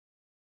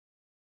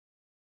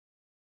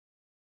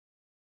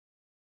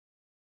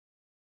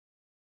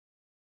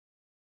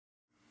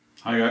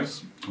Hi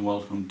guys, and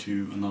welcome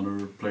to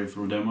another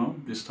playthrough demo,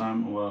 this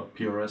time of a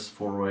PRS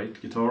 408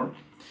 guitar.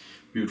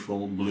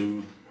 Beautiful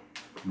blue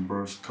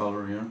burst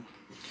color here.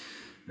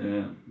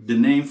 The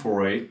name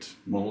 408,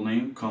 model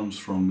name, comes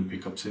from the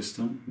pickup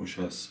system, which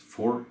has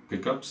 4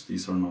 pickups.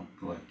 These are not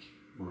like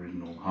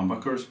original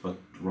humbuckers, but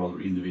rather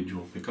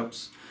individual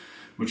pickups,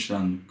 which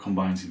then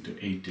combines into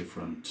 8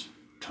 different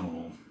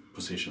tonal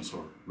positions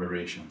or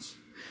variations.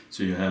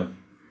 So you have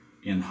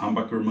in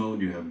humbucker mode,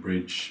 you have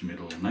bridge,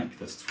 middle, neck,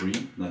 that's 3.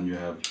 Then you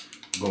have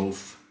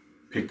both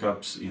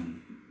pickups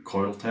in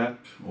coil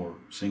tap or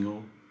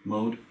single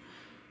mode,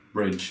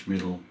 bridge,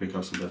 middle,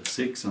 pickups, and that's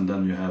 6. And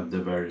then you have the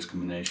various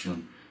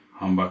combination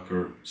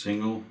humbucker,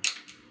 single,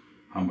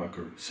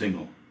 humbucker,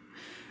 single.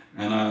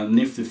 And a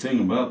nifty thing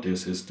about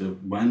this is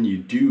that when you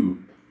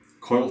do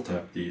coil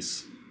tap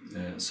these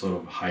sort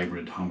of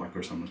hybrid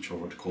humbuckers, I'm not sure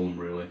what to call them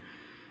really,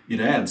 it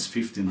adds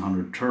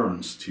 1500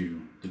 turns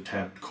to the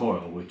tapped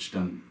coil, which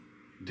then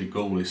the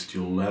goal is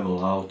to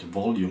level out the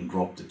volume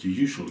drop that you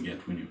usually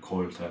get when you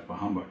coil tap a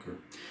humbucker,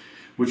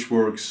 which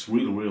works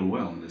really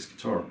well in this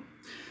guitar.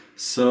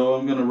 So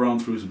I'm gonna run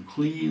through some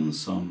clean,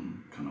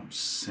 some kind of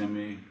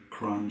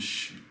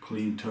semi-crunch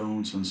clean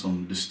tones, and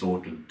some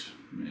distorted,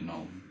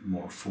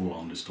 more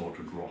full-on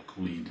distorted rock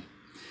lead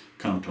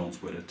kind of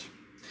tones with it.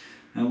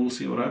 And we'll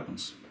see what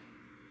happens.